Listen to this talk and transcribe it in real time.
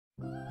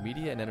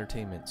Media and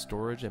entertainment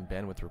storage and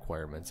bandwidth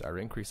requirements are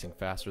increasing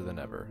faster than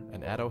ever,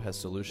 and ATTO has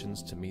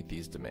solutions to meet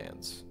these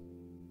demands.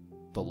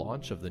 The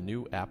launch of the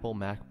new Apple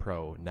Mac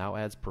Pro now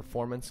adds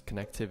performance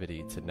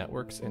connectivity to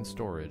networks and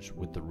storage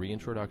with the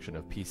reintroduction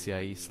of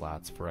PCIe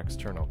slots for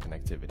external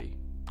connectivity.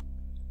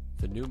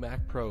 The new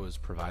Mac Pros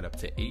provide up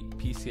to 8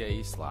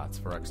 PCIe slots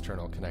for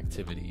external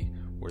connectivity,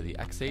 where the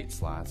X8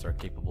 slots are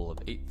capable of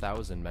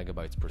 8,000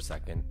 megabytes per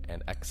second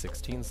and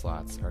X16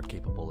 slots are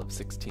capable of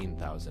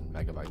 16,000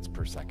 megabytes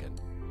per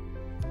second.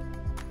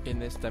 In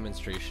this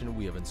demonstration,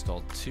 we have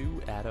installed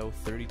two ATTO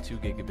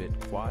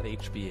 32Gb Quad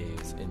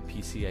HBAs in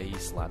PCIe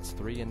slots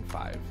 3 and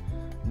 5.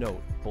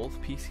 Note, both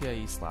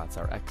PCIe slots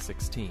are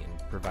X16,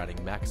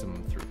 providing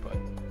maximum throughput.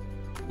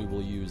 We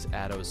will use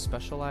ATTO's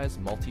specialized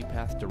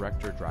multipath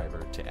director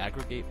driver to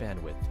aggregate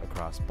bandwidth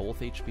across both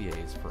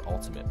HBAs for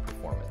ultimate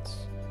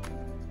performance.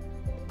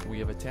 We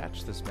have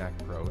attached this Mac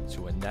Pro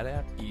to a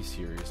NetApp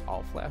E-Series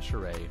all-flash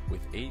array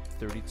with 8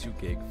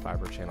 32GB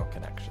fiber channel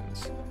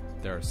connections.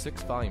 There are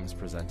 6 volumes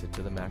presented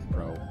to the Mac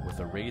Pro with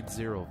a RAID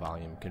 0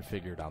 volume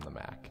configured on the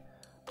Mac.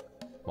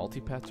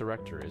 Multipath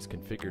Director is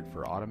configured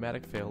for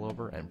automatic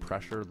failover and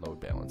pressure load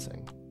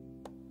balancing.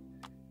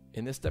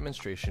 In this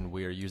demonstration,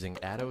 we are using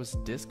ATTO's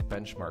disk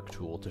benchmark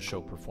tool to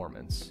show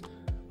performance.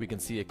 We can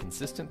see a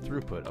consistent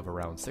throughput of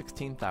around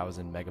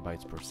 16,000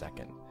 megabytes per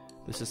second.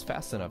 This is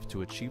fast enough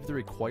to achieve the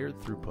required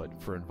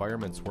throughput for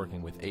environments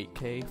working with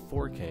 8K,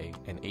 4K,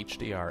 and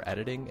HDR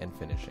editing and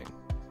finishing.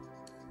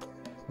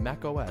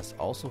 macOS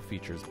also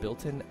features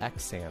built-in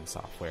XSAN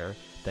software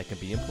that can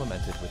be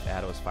implemented with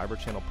ATTO's fiber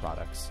channel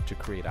products to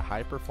create a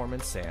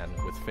high-performance SAN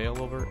with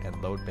failover and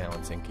load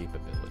balancing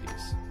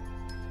capabilities.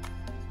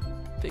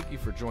 Thank you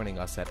for joining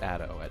us at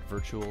ATTO at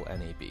Virtual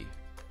NAB.